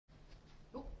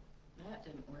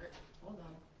didn't work. Hold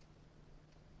on.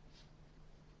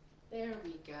 There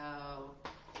we go.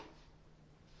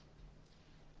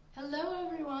 Hello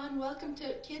everyone, welcome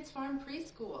to Kids Farm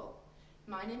Preschool.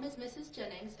 My name is Mrs.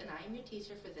 Jennings and I am your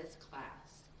teacher for this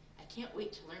class. I can't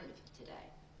wait to learn with you today.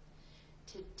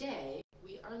 Today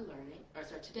we are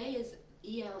today is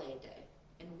ELA Day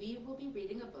and we will be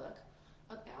reading a book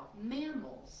about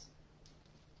mammals.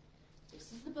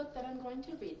 This is the book that I'm going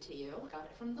to read to you. Got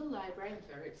it from the library.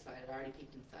 I'm very excited. I already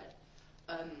peeked inside.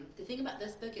 The thing about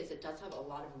this book is it does have a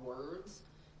lot of words,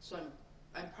 so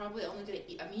I'm probably only going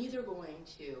to, I'm either going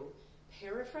to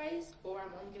paraphrase or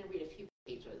I'm only going to read a few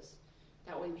pages.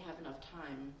 That way we have enough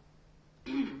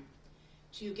time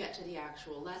to get to the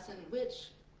actual lesson,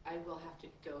 which I will have to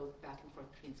go back and forth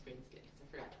between screens because I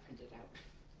forgot to print it out.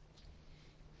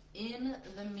 In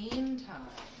the meantime,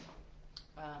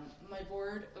 my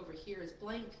board over here is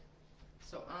blank,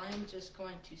 so I'm just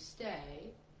going to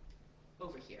stay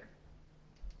over here.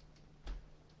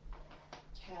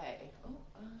 Okay. Oh,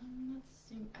 let's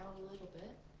zoom out a little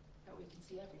bit that we can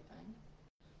see everything.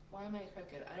 Why am I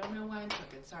crooked? I don't know why I'm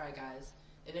crooked. Sorry, guys.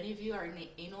 If any of you are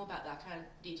anal about that kind of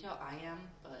detail, I am,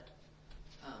 but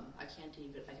I can't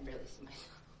even. I can barely see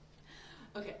myself.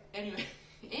 Okay.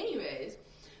 Anyways,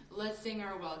 let's sing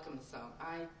our welcome song.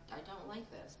 I don't like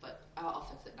this, but I'll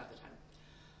fix it another time.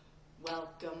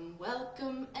 Welcome,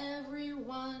 welcome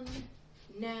everyone.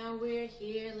 Now we're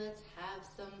here. Let's have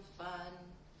some fun.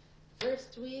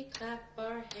 First we clap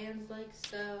our hands like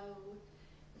so,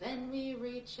 then we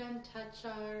reach and touch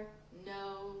our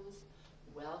nose.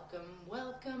 Welcome,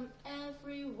 welcome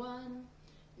everyone.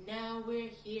 Now we're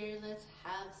here, let's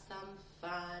have some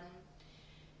fun.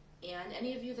 And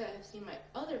any of you that have seen my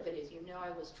other videos, you know I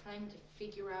was trying to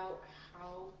figure out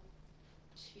how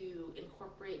to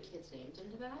incorporate kids' names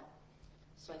into that.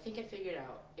 So I think I figured it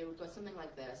out. It would go something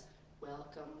like this.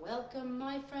 Welcome, welcome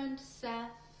my friend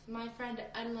Seth. My friend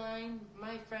Adeline,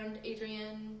 my friend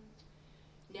Adrian.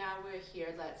 Now you're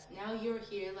here,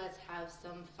 let's have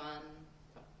some fun.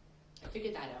 I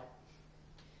figured that out.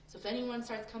 So if anyone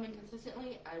starts coming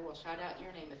consistently, I will shout out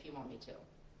your name if you want me to.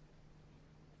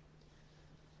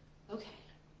 Okay,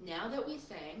 now that we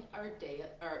sang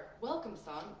our welcome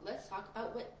song, let's talk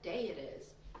about what day it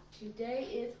is.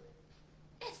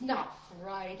 It's not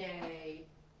Friday.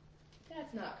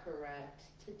 That's not correct.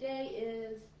 Today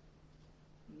is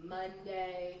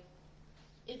Monday.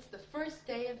 It's the first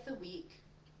day of the week.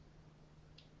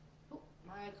 Oh,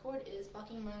 my cord is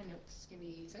blocking my notes. Give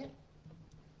me a second.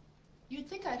 You'd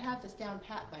think I'd have this down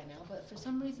pat by now, but for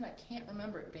some reason I can't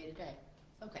remember it day to day.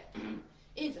 Okay.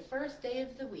 It's the first day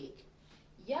of the week.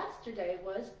 Yesterday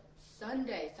was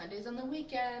Sunday. Sunday's on the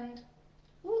weekend.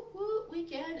 Woo woo,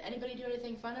 weekend. Anybody do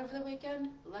anything fun over the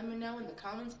weekend? Let me know in the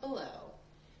comments below.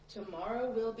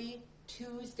 Tomorrow will be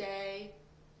Tuesday.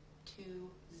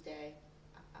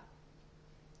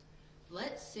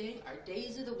 Let's sing our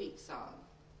Days of the Week song.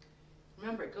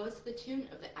 Remember, it goes to the tune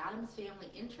of the Addams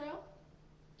Family intro.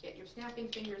 Get your snapping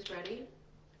fingers ready.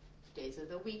 Days of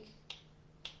the week.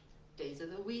 Days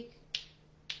of the week.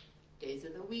 Days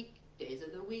of the week. Days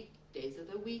of the week. Days of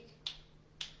the week.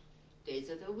 Days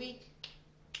of the week.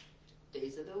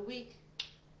 Days of the week.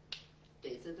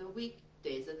 Days of the week.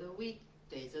 Days of the week.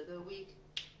 Days of the week.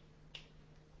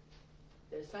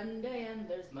 There's Sunday and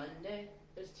there's Monday,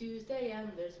 there's Tuesday and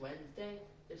there's Wednesday,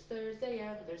 there's Thursday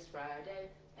and there's Friday,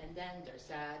 and then there's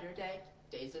Saturday.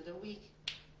 Days of the week.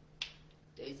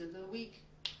 Days of the week.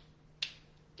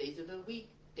 Days of the week.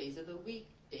 Days of the week.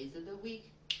 Days of the week.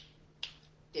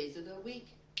 Days of the week.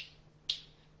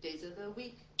 Days of the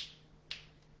week.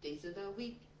 Days of the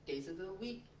week. Days of the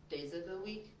week. Days of the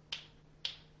week.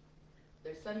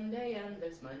 There's Sunday and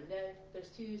there's Monday, there's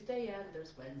Tuesday and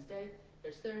there's Wednesday,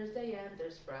 there's Thursday and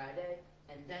there's Friday,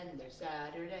 and then there's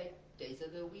Saturday. Days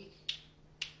of the week.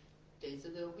 Days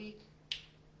of the week.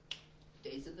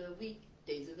 Days of the week.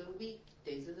 Days of the week.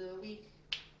 Days of the week.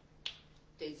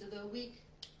 Days of the week.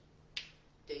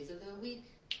 Days of the week.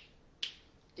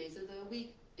 Days of the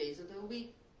week. Days of the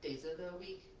week. Days of the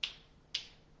week.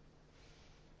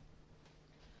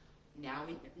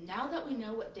 Now that we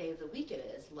know what day of the week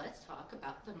it is, let's talk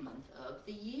about the month of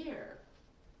the year.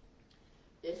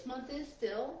 This month is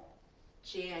still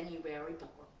January, but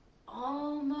we're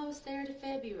almost there to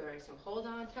February, so hold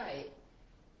on tight.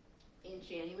 In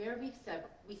January,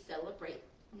 we celebrate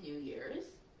New Year's.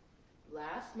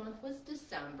 Last month was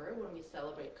December, when we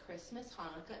celebrate Christmas,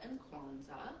 Hanukkah, and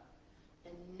Kwanzaa.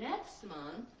 And next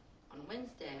month, on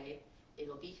Wednesday,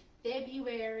 it'll be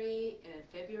February, and in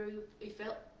February,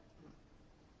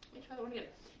 let me try that one again.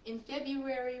 In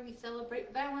February, we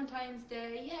celebrate Valentine's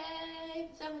Day. Yay!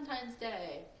 Valentine's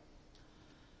Day.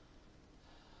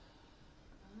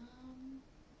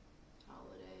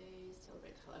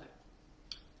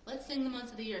 Let's sing the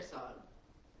months of the year song.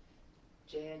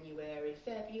 January,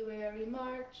 February,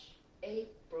 March,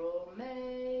 April,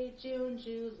 May, June,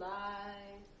 July,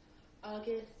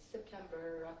 August,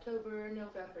 September, October,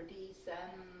 November,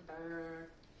 December.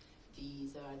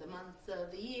 These are the months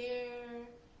of the year.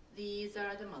 These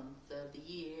are the months of the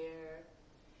year.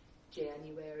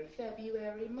 January,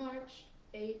 February, March,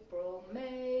 April,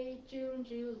 May, June,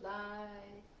 July,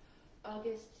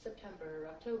 August, September,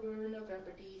 October,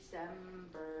 November,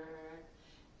 December.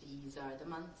 These are the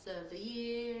months of the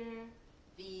year.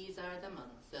 These are the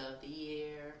months of the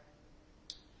year.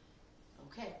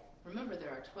 Okay, remember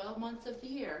there are 12 months of the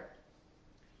year.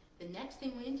 The next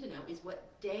thing we need to know is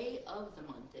what day of the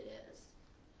month it is.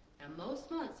 Now most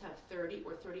months have 30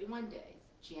 or 31 days.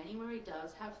 January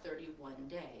does have 31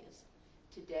 days.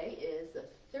 Today is the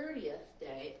 30th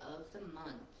day of the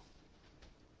month.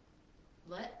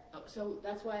 So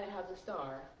that's why I have the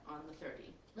star on the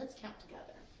 30. Let's count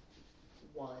together.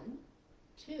 1,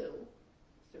 2,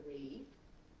 3,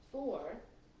 4,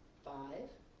 5,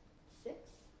 6,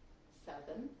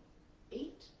 7,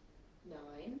 8,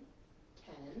 9,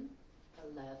 10,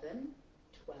 11,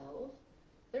 12,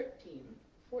 13,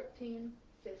 14,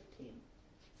 15,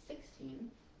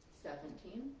 16,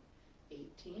 17,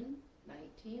 18,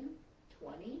 19,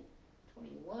 20,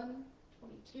 21,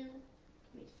 22,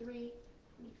 23,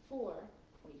 24,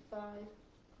 25,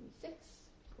 26,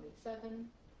 27,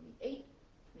 28,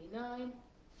 29,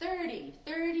 30.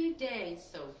 30 days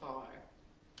so far.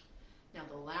 Now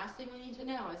the last thing we need to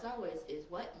know, as always, is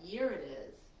what year it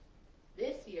is.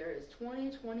 This year is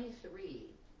 2023.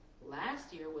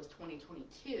 Last year was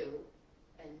 2022.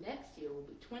 And next year will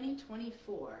be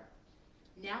 2024.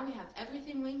 Now we have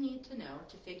everything we need to know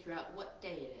to figure out what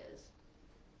day it is.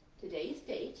 Today's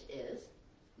date is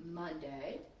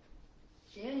Monday,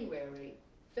 January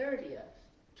 30th,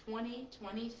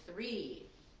 2023.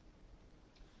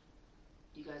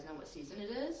 Do you guys know what season it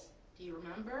is? Do you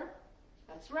remember?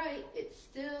 That's right, it's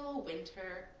still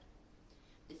winter.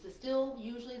 It's still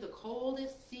usually the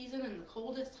coldest season and the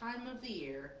coldest time of the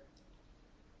year.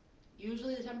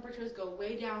 Usually the temperatures go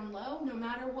way down low no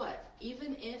matter what.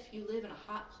 Even if you live in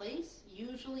a hot place,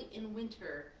 usually in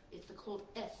winter it's the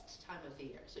coldest time of the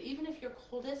year. So even if your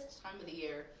coldest time of the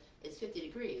year is 50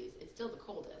 degrees, it's still the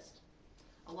coldest.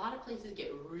 A lot of places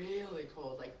get really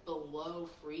cold, like below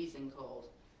freezing cold.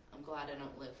 I'm glad I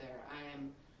don't live there. I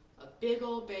am a big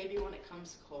old baby when it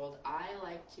comes to cold. I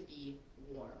like to be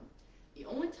warm. The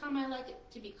only time I like it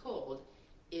to be cold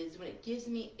is when it gives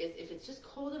me, if it's just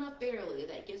cold enough barely,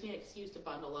 that gives me an excuse to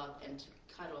bundle up and to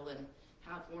cuddle and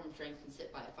have warm drinks and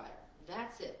sit by a fire.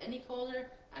 That's it. Any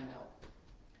colder, I'm out.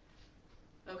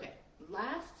 Okay,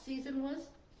 last season was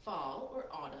fall or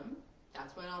autumn.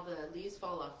 That's when all the leaves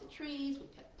fall off the trees, we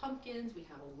pick pumpkins, we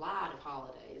have a lot of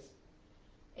holidays.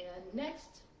 And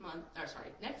next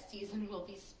season will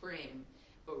be spring,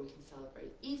 where we can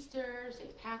celebrate Easter,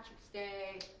 St. Patrick's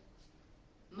Day,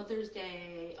 Mother's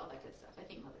Day, all that good stuff. I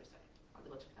think Mother's Day. I'll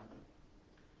double check that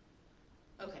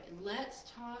one. Okay, let's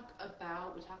talk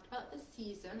about, we talked about the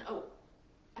season. Oh,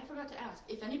 I forgot to ask,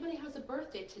 if anybody has a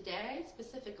birthday today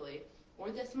specifically,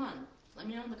 or this month, let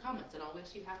me know in the comments and I'll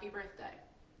wish you happy birthday.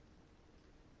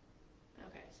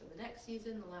 Okay, so the next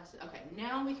season, the last, okay,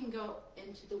 now we can go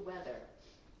into the weather.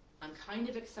 I'm kind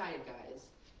of excited, guys,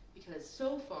 because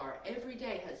so far every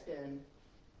day has been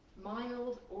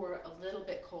mild or a little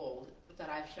bit cold that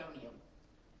I've shown you.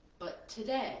 But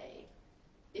today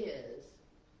is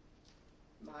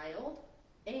mild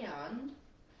and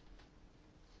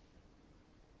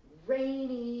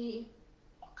rainy.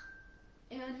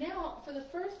 And now, for the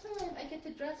first time, I get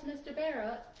to dress Mr.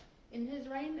 Barra in his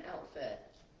rain outfit.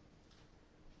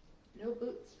 No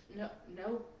boots,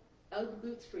 no Ugg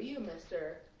boots for you,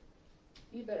 mister.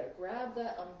 You better grab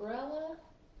that umbrella,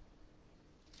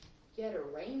 get a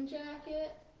rain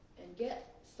jacket, and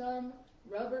get some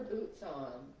rubber boots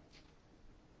on.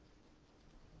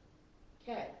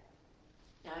 Okay,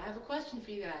 now I have a question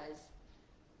for you guys.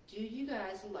 Do you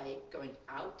guys like going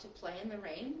out to play in the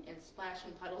rain and splash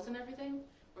in puddles and everything?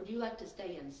 Or do you like to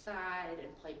stay inside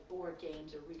and play board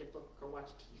games or read a book or watch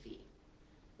TV?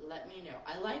 Let me know.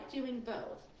 I like doing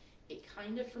both. It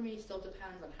kind of, for me, still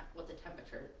depends on what the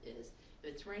temperature is. If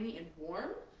it's rainy and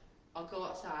warm, I'll go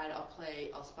outside, I'll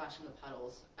play, I'll splash in the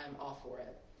puddles. I'm all for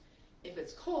it. If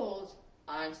it's cold,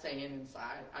 I'm staying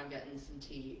inside. I'm getting some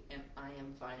tea, and I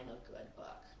am finding a good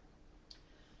book.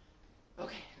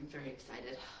 Okay, I'm very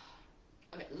excited.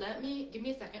 Okay, give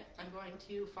me a second. I'm going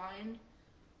to find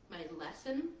my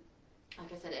lesson.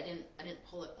 Like I said, I didn't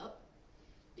pull it up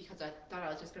because I thought I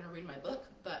was just going to read my book,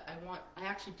 but I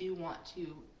actually do want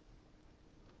to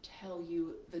tell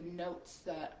you the notes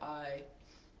that I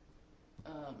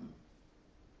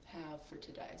have for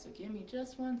today. So give me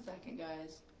just 1 second,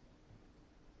 guys.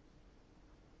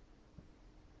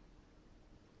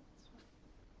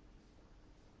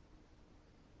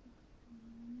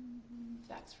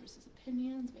 Facts versus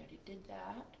opinions, we already did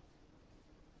that.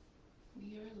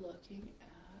 We are looking at,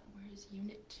 where's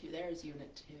Unit 2? There's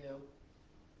Unit 2.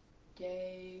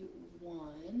 Day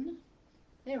 1.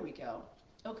 There we go.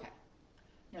 Okay.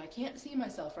 Now I can't see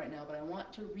myself right now, but I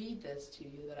want to read this to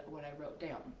you, what I wrote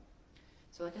down.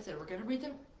 So like I said, we're going to read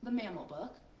the mammal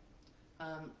book.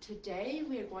 Today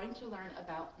we are going to learn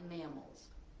about mammals.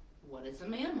 What is a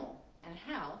mammal? And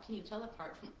how can you tell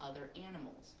apart from other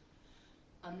animals?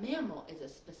 A mammal is a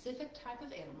specific type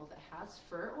of animal that has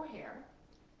fur or hair,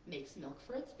 makes milk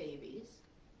for its babies,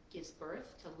 gives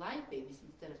birth to live babies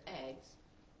instead of eggs,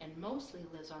 and mostly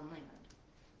lives on land.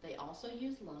 They also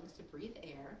use lungs to breathe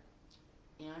air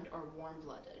and are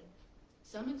warm-blooded.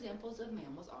 Some examples of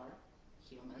mammals are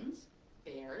humans,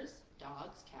 bears,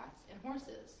 dogs, cats, and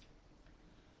horses.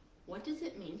 What does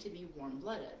it mean to be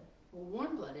warm-blooded? Well,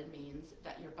 warm-blooded means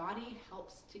that your body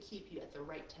helps to keep you at the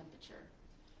right temperature.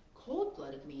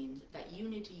 Cold-blooded means that you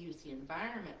need to use the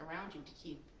environment around you to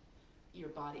keep your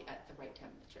body at the right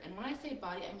temperature. And when I say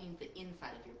body, I mean the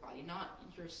inside of your body, not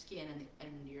your skin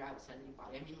and your outside of your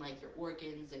body. I mean like your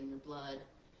organs and your blood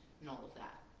and all of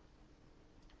that.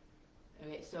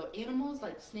 Okay, so animals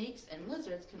like snakes and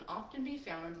lizards can often be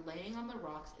found laying on the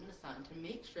rocks in the sun to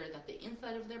make sure that the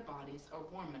inside of their bodies are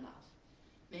warm enough.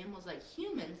 Mammals like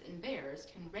humans and bears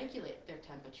can regulate their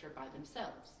temperature by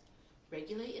themselves.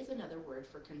 Regulate is another word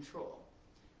for control.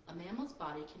 A mammal's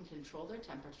body can control their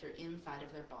temperature inside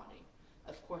of their body.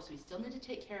 Of course, we still need to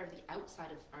take care of the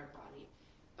outside of our body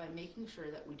by making sure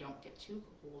that we don't get too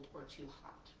cold or too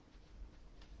hot.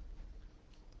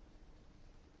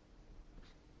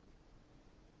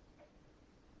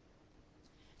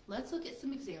 Let's look at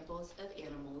some examples of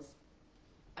animals.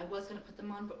 I was going to put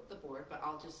them on the board, but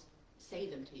I'll just say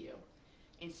them to you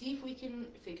and see if we can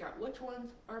figure out which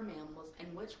ones are mammals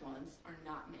and which ones are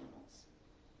not mammals.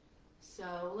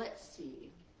 So let's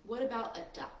see. What about a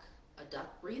duck? A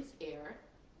duck breathes air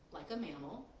like a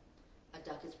mammal. A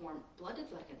duck is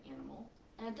warm-blooded like an animal.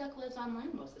 And a duck lives on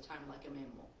land most of the time like a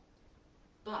mammal.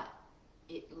 But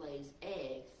it lays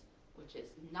eggs, which is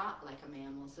not like a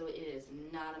mammal, so it is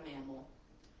not a mammal.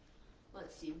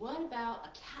 Let's see. What about a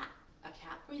cat? A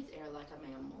cat breathes air like a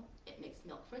mammal. It makes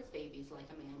milk for its babies like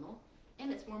a mammal.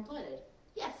 And it's warm-blooded.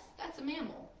 Yes, that's a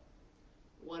mammal.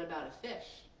 What about a fish?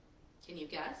 Can you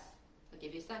guess? I'll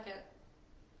give you a second.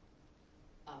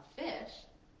 A fish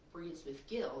breathes with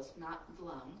gills, not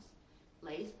lungs,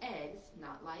 lays eggs,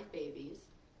 not live babies,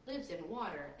 lives in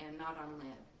water and not on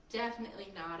land.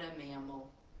 Definitely not a mammal.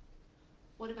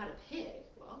 What about a pig?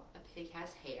 Well, a pig has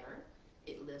hair,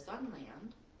 it lives on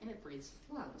land, and it breathes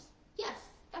with lungs. Yes,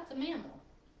 that's a mammal.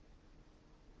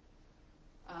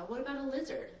 What about a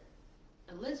lizard?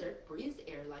 A lizard breathes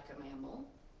air like a mammal.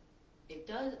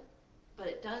 But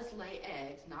it does lay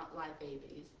eggs, not live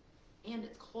babies, and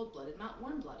it's cold-blooded, not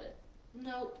warm-blooded.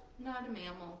 Nope, not a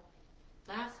mammal.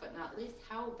 Last but not least,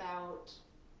 how about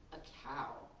a cow?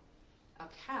 A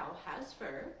cow has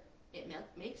fur, it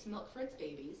makes milk for its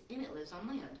babies, and it lives on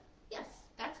land. Yes,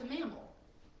 that's a mammal.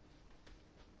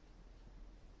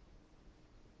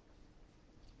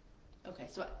 Okay,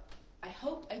 so I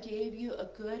hope I gave you a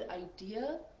good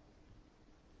idea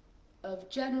of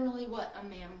generally what a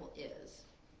mammal is.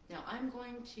 Now I'm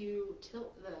going to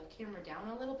tilt the camera down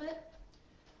a little bit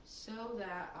so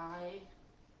that I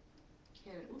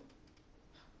can,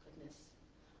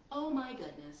 oh my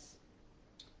goodness,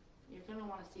 you're going to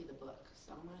want to see the book,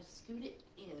 so I'm going to scoot it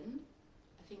in.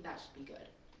 I think that should be good.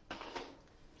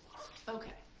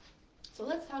 Okay, so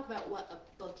let's talk about what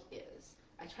a book is.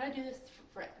 I try to do this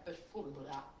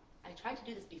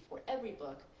before every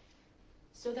book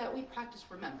so that we practice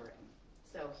remembering.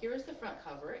 So here's the front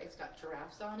cover. It's got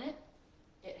giraffes on it.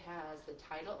 It has the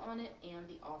title on it and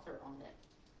the author on it.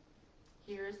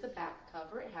 Here's the back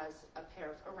cover. It has a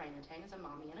pair of orangutans, a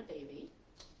mommy and a baby.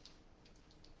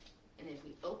 And if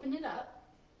we open it up,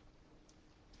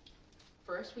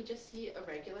 first we just see a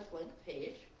regular blank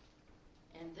page,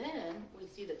 and then we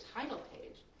see the title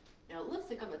page. Now it looks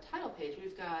like on the title page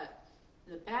we've got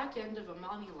the back end of a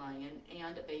mommy lion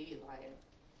and a baby lion.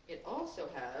 It also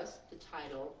has the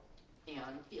title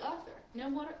and the author. Now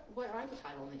what are the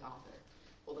title and the author?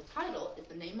 Well, the title is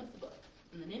the name of the book,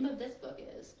 and the name of this book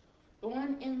is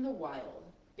Born in the Wild,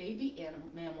 Baby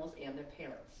Mammals and Their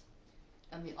Parents.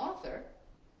 And the author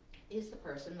is the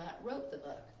person that wrote the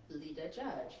book, Lita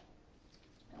Judge.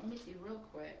 Now let me see real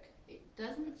quick. It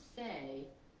doesn't say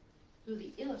who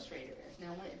the illustrator is.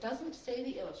 Now, when it doesn't say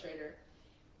the illustrator,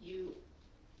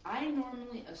 I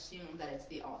normally assume that it's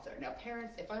the author. Now,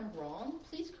 parents, if I'm wrong,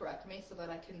 please correct me so that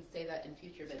I can say that in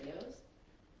future videos.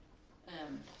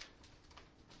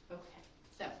 Okay,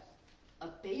 so a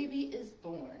baby is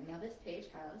born. Now, this page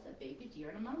has a baby deer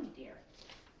and a mommy deer.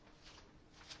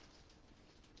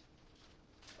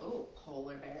 Oh,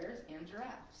 polar bears and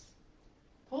giraffes.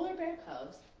 Polar bear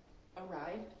cubs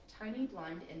arrive tiny,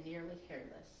 blind, and nearly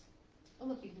hairless. Oh,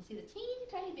 look, you can see the teeny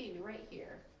tiny baby right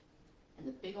here, and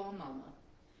the big old mama.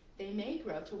 They may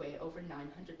grow to weigh over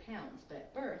 900 pounds, but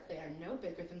at birth they are no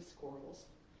bigger than squirrels.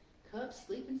 Cubs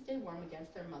sleep and stay warm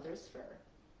against their mother's fur.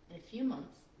 In a few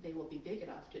months, they will be big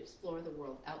enough to explore the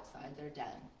world outside their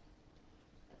den.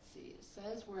 Let's see, it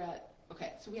says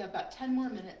okay, so we have about 10 more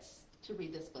minutes to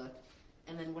read this book,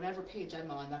 and then whatever page I'm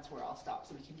on, that's where I'll stop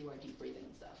so we can do our deep breathing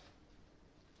and stuff.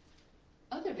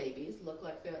 Other babies look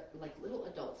like little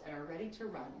adults and are ready to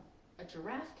run. A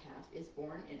giraffe calf is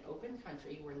born in open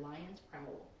country where lions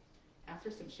prowl.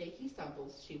 After some shaky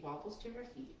stumbles, she wobbles to her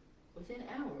feet. Within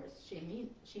hours,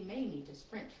 she may need to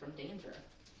sprint from danger.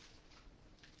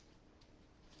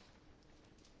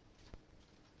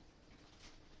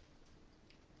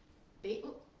 There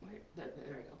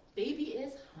we go. Baby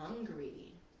is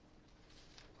hungry.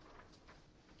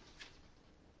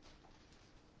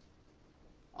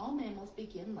 All mammals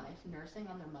begin life nursing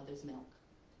on their mother's milk.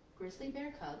 Grizzly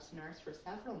bear cubs nurse for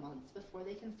several months before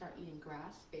they can start eating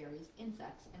grass, berries,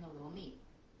 insects, and a little meat.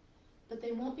 But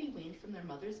they won't be weaned from their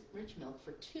mother's rich milk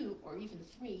for 2 or even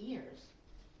 3 years.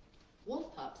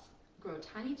 Wolf pups grow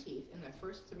tiny teeth in their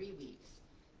first 3 weeks.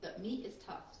 The meat is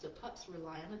tough, so pups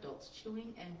rely on adults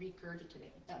chewing and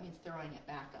regurgitating. That means throwing it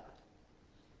back up.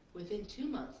 Within 2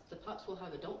 months, the pups will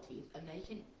have adult teeth and they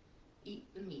can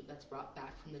eat the meat that's brought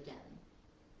back from the den.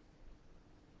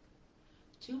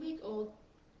 2-week-old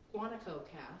guanaco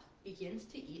calf begins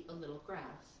to eat a little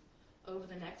grass. Over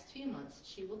the next few months,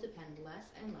 she will depend less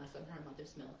and less on her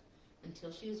mother's milk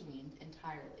until she is weaned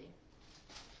entirely.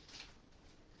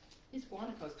 These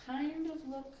guanacos kind of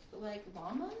look like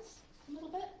llamas a little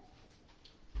bit.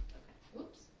 Okay,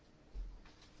 oops.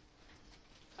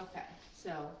 Okay,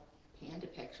 so panda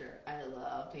picture. I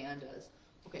love pandas.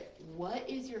 Okay, what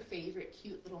is your favorite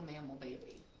cute little mammal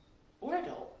baby? Or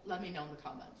adult? Let me know in the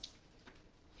comments.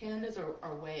 Pandas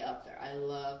are way up there. I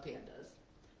love pandas.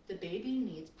 The baby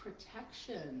needs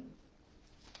protection.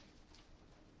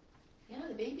 Yeah,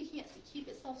 the baby can't keep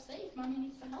itself safe. Mommy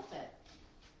needs to help it.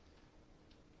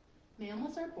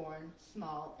 Mammals are born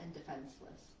small and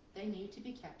defenseless. They need to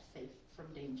be kept safe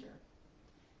from danger.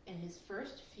 In his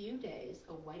first few days,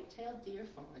 a white-tailed deer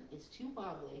fawn is too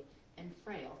wobbly and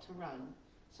frail to run,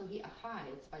 so he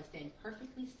hides by staying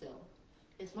perfectly still.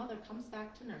 His mother comes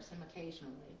back to nurse him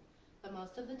occasionally, but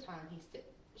most of the time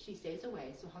she stays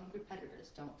away so hungry predators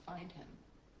don't find him.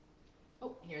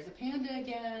 Oh, here's a panda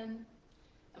again.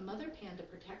 A mother panda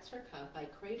protects her cub by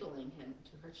cradling him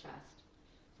to her chest.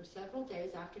 For several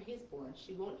days after he is born,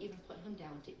 she won't even put him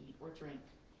down to eat or drink.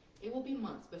 It will be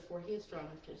months before he is strong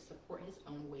enough to support his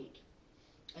own weight.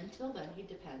 Until then, he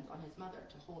depends on his mother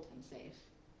to hold him safe.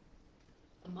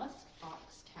 A musk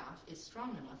ox calf is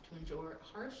strong enough to endure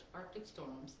harsh Arctic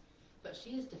storms, but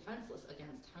she is defenseless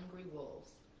against hungry wolves.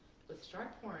 With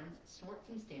sharp horns, snorts,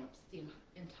 and stamps, the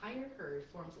entire herd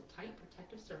forms a tight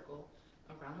protective circle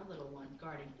around the little one,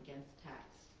 guarding against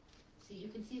attacks. So you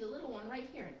can see the little one right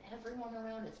here, and everyone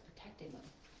around is protecting them.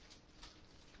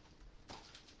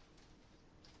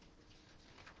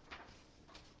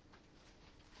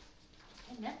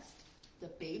 Okay, next, the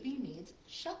baby needs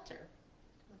shelter.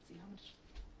 Let's see how much.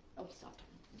 Oh, we stopped.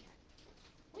 Okay.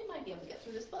 We might be able to get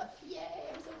through this book. Yay,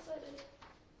 I'm so excited.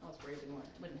 I was worried we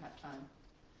wouldn't have time.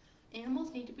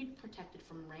 Animals need to be protected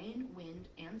from rain, wind,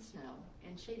 and snow,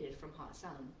 and shaded from hot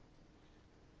sun.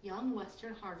 Young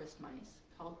western harvest mice,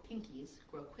 called pinkies,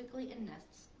 grow quickly in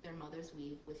nests their mothers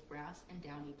weave with grass and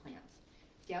downy plants.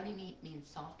 Downy meat means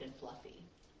soft and fluffy.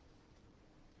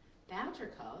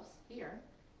 Badger cubs, here,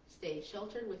 stay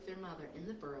sheltered with their mother in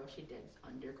the burrow she digs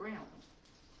underground.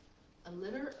 A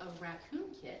litter of raccoon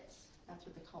kits, that's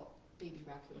what they call baby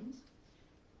raccoons,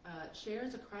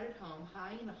 shares a crowded home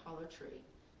high in a hollow tree.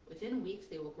 Within weeks,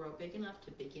 they will grow big enough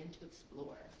to begin to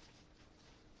explore.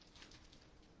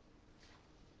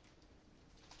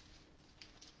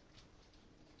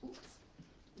 Oops.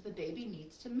 The baby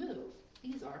needs to move.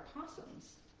 These are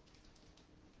possums.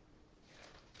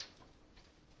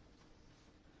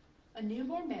 A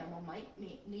newborn mammal might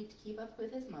need to keep up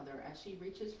with his mother as she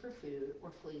reaches for food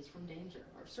or flees from danger,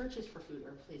 or searches for food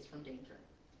or flees from danger.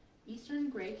 Eastern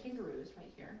gray kangaroos,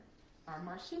 right here, are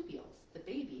marsupials. The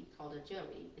baby, called a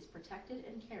joey, is protected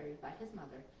and carried by his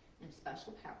mother in a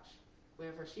special pouch.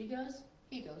 Wherever she goes,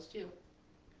 he goes too.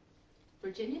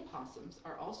 Virginia possums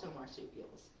are also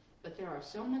marsupials, but there are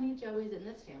so many joeys in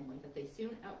this family that they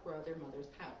soon outgrow their mother's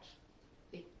pouch.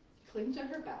 They cling to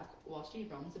her back while she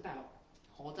roams about.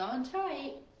 Hold on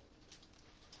tight!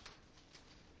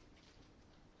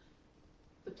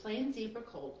 The plain zebra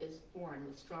colt is born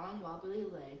with long, wobbly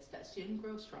legs that soon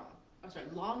grow strong.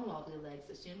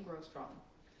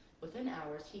 Within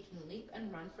hours, he can leap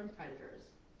and run from predators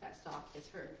that stalk his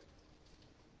herd.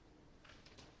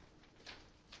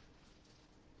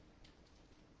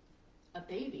 A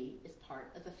baby is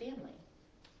part of the family.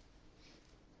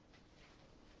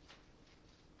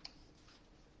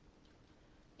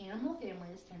 Animal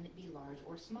families tend to be large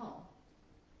or small.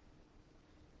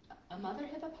 A mother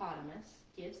hippopotamus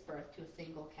gives birth to a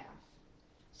single calf.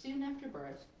 Soon after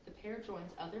birth, the pair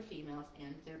joins other females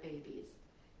and their babies.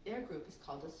 Their group is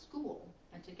called a school,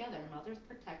 and together mothers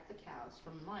protect the calves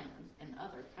from lions and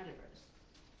other predators.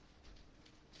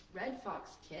 Red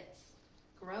fox kits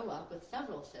grow up with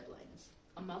several siblings.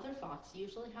 A mother fox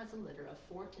usually has a litter of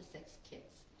 4 to 6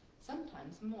 kits,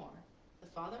 sometimes more. The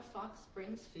father fox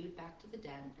brings food back to the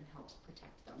den and helps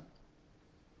protect them.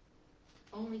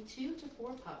 Only 2 to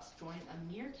 4 pups join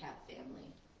a meerkat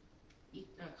family,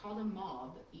 called a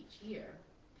mob, each year.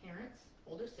 Parents,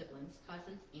 older siblings,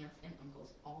 cousins, aunts, and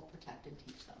uncles all protect and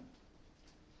teach them.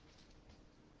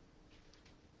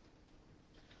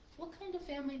 What kind of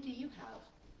family do you have?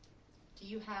 Do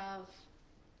you have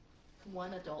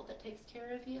one adult that takes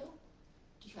care of you?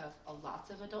 Do you have lots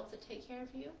of adults that take care of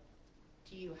you?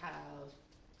 Do you have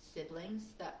siblings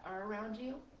that are around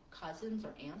you? Cousins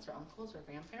or aunts or uncles or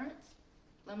grandparents?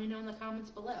 Let me know in the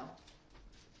comments below.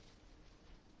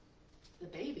 The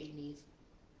baby needs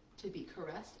to be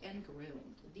caressed and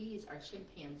groomed. These are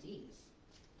chimpanzees.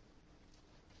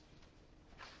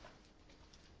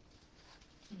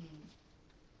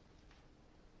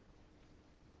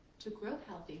 To grow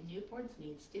healthy, newborns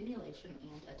need stimulation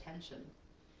and attention.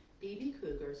 Baby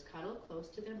cougars cuddle close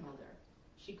to their mother.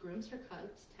 She grooms her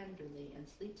cubs tenderly and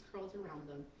sleeps curled around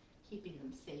them, keeping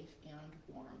them safe and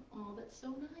warm. Oh, that's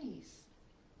so nice.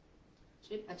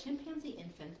 A chimpanzee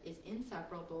infant is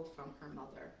inseparable from her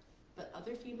mother, but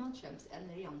other female chimps and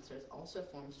their youngsters also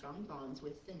form strong bonds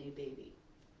with the new baby,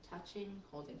 touching,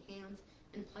 holding hands,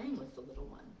 and playing with the little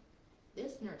one.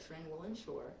 This nurturing will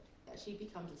ensure that she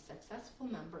becomes a successful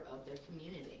member of their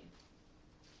community.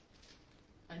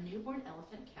 A newborn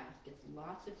elephant calf gets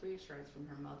lots of reassurance from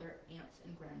her mother, aunts,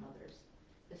 and grandmothers.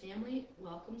 The family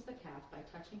welcomes the calf by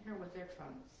touching her with their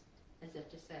trunks, as if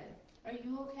to say, "Are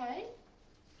you okay?"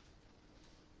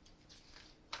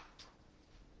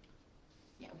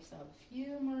 Yeah, we still have a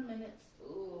few more minutes.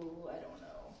 Ooh, I don't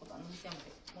know. Hold on, let me see how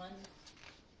many. 1,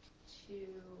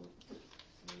 2,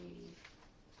 3,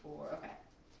 4. Okay.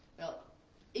 Well,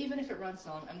 even if it runs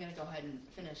long, I'm going to go ahead and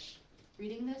finish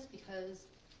reading this because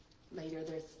later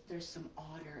there's some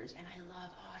otters, and I love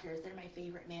otters. They're my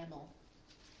favorite mammal.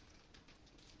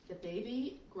 The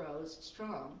baby grows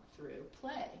strong through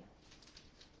play.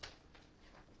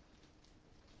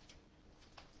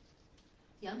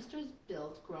 Youngsters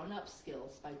build grown-up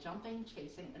skills by jumping,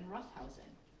 chasing, and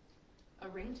roughhousing. A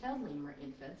ring-tailed lemur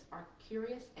infants are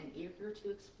curious and eager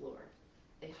to explore.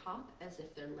 They hop as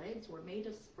if their legs were made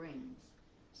of springs.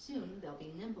 Soon they'll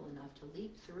be nimble enough to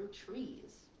leap through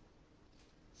trees.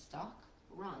 Stalk,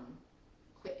 run,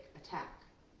 quick attack.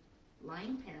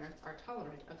 Lion parents are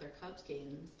tolerant of their cubs'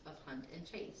 games of hunt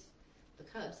and chase. The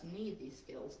cubs need these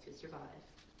skills to survive.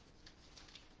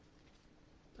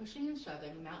 Pushing and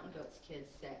shoving, mountain goats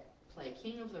kids play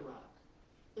king of the rock.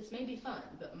 This may be fun,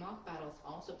 but mock battles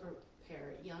also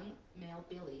prepare young male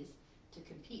billies to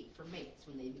compete for mates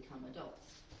when they become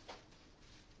adults.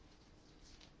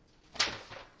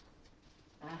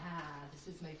 Aha, this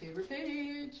is my favorite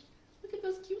page. Look at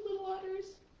those cute little otters.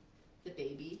 The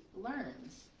baby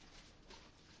learns.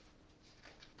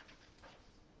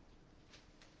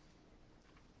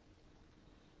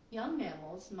 Young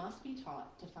mammals must be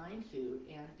taught to find food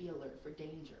and be alert for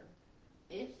danger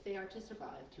if they are to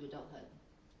survive to adulthood.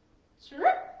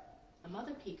 Chirp! A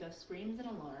mother pika screams in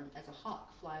alarm as a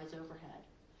hawk flies overhead.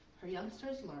 Her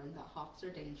youngsters learn that hawks are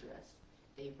dangerous.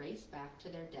 They race back to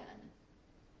their den.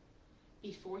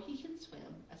 Before he can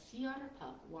swim, a sea otter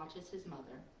pup watches his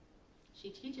mother. She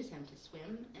teaches him to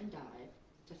swim and dive,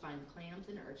 to find clams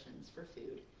and urchins for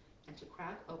food, and to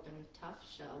crack open tough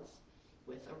shells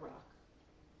with a rock.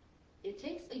 It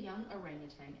takes a young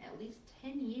orangutan at least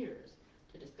 10 years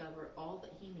to discover all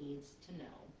that he needs to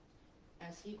know.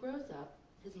 As he grows up,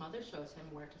 his mother shows him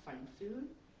where to find food,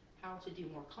 how to do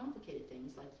more complicated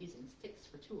things like using sticks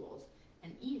for tools,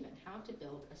 and even how to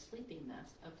build a sleeping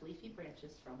nest of leafy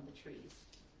branches from the trees.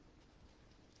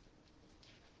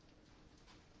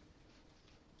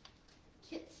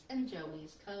 Kits and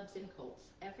joeys, cubs and colts,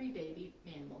 every baby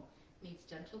mammal needs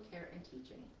dental care and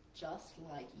teaching, just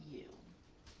like you.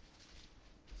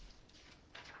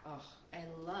 Oh, I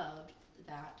loved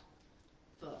that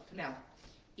book. Now,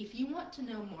 if you want to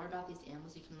know more about these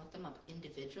animals, you can look them up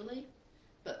individually,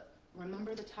 but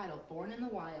remember the title, Born in the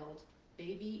Wild,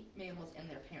 Baby Mammals and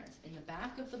Their Parents. In the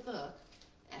back of the book,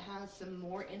 it has some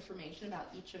more information about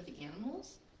each of the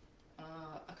animals,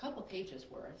 a couple pages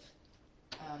worth,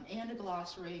 and a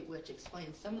glossary which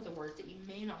explains some of the words that you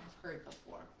may not have heard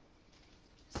before.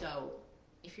 So,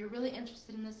 if you're really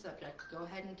interested in this subject, go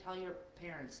ahead and tell your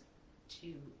parents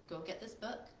to go get this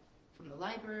book from the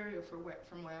library or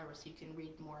from wherever so you can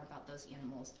read more about those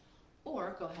animals,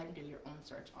 or go ahead and do your own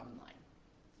search online.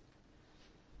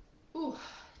 Ooh,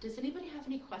 does anybody have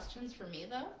any questions for me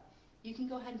though? You can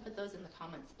go ahead and put those in the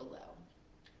comments below.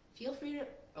 Feel free to,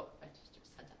 oh, I just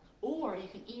said that. Or you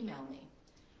can email me.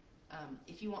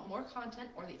 If you want more content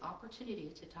or the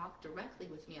opportunity to talk directly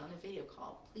with me on a video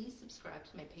call, please subscribe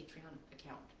to my Patreon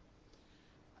account.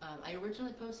 I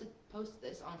originally posted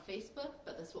this on Facebook,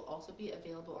 but this will also be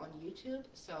available on YouTube.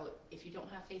 So if you don't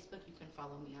have Facebook, you can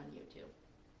follow me on YouTube.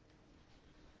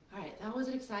 All right, that was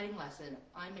an exciting lesson.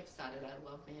 I'm excited. I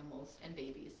love mammals and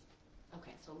babies.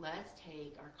 Okay, so let's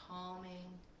take our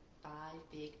calming 5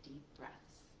 big deep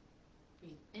breaths.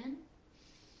 Breathe in.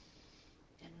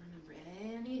 And remember,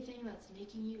 anything that's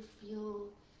making you feel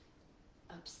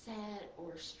upset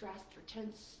or stressed or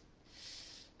tense,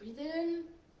 breathe in.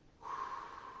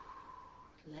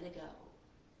 Let it go.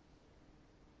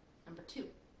 Number 2.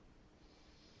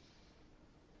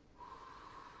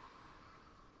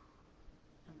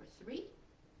 Number 3.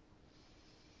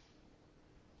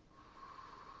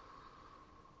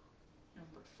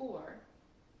 Number 4.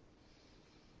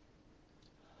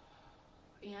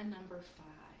 And number 5.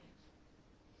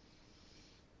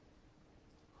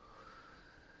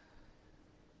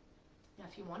 Now,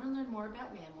 if you want to learn more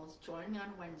about mammals, join me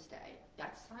on Wednesday.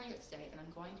 That's Science Day, and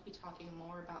I'm going to be talking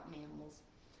more about mammals,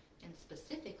 and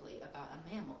specifically about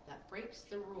a mammal that breaks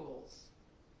the rules.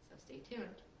 So stay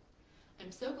tuned.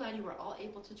 I'm so glad you were all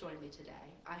able to join me today.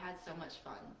 I had so much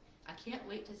fun. I can't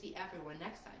wait to see everyone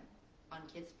next time on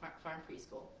Kids Farm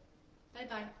Preschool.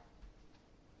 Bye-bye.